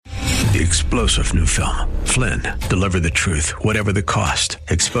The explosive new film, Flynn, Deliver the Truth, Whatever the Cost,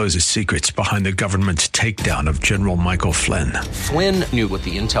 exposes secrets behind the government's takedown of General Michael Flynn. Flynn knew what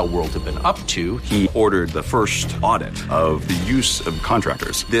the intel world had been up to. He ordered the first audit of the use of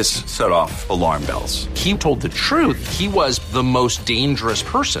contractors. This set off alarm bells. He told the truth. He was the most dangerous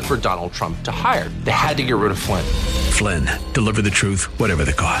person for Donald Trump to hire. They had to get rid of Flynn. Flynn, Deliver the Truth, Whatever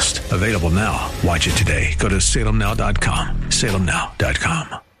the Cost. Available now. Watch it today. Go to salemnow.com.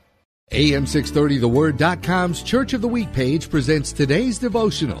 salemnow.com. AM630TheWord.com's Church of the Week page presents today's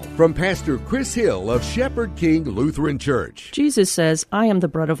devotional from Pastor Kris Hill of Shepherd King Lutheran Church. Jesus says, I am the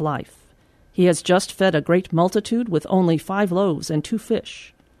bread of life. He has just fed a great multitude with only 5 loaves and 2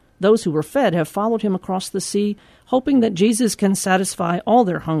 fish. Those who were fed have followed him across the sea, hoping that Jesus can satisfy all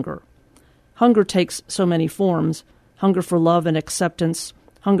their hunger. Hunger takes so many forms: hunger for love and acceptance,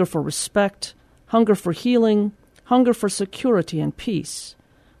 hunger for respect, hunger for healing, hunger for security and peace.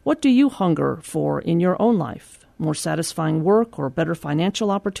 What do you hunger for in your own life? More satisfying work or better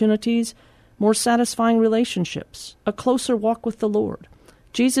financial opportunities? More satisfying relationships? A closer walk with the Lord?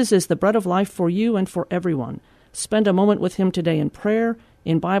 Jesus is the bread of life for you and for everyone. Spend a moment with him today in prayer,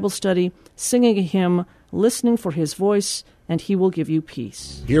 in Bible study, singing a hymn, listening for his voice, and he will give you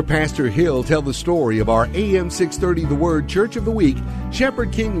peace. Hear Pastor Hill tell the story of our AM630 The Word Church of the Week,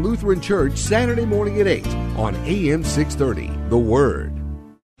 Shepherd King Lutheran Church, Saturday morning at 8 on AM630 The Word.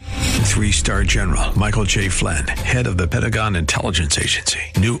 3-star General Michael J. Flynn, head of the Pentagon Intelligence Agency,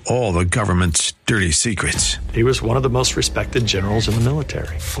 knew all the government's dirty secrets. He was one of the most respected generals in the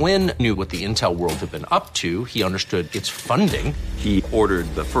military. Flynn knew what the intel world had been up to. He understood its funding. He ordered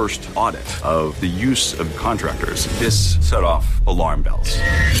the first audit of the use of contractors. This set off alarm bells.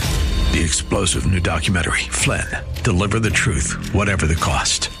 The explosive new documentary, Flynn, Deliver the Truth, Whatever the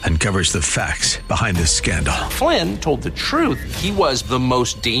Cost, uncovers the facts behind this scandal. Flynn told the truth. He was the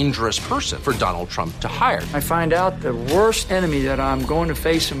most dangerous person for Donald Trump to hire. I find out the worst enemy that I'm going to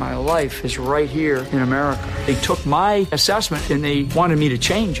face in my life is right here in America. They took my assessment and they wanted me to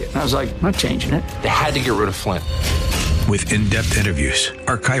change it. And I was like, I'm not changing it. They had to get rid of Flynn. With in-depth interviews,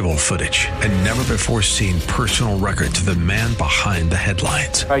 archival footage, and never-before-seen personal records of the man behind the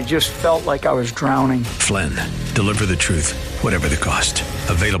headlines. I just felt like I was drowning. Flynn, Deliver the Truth, Whatever the Cost.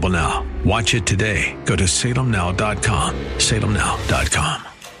 Available now. Watch it today. Go to salemnow.com. salemnow.com.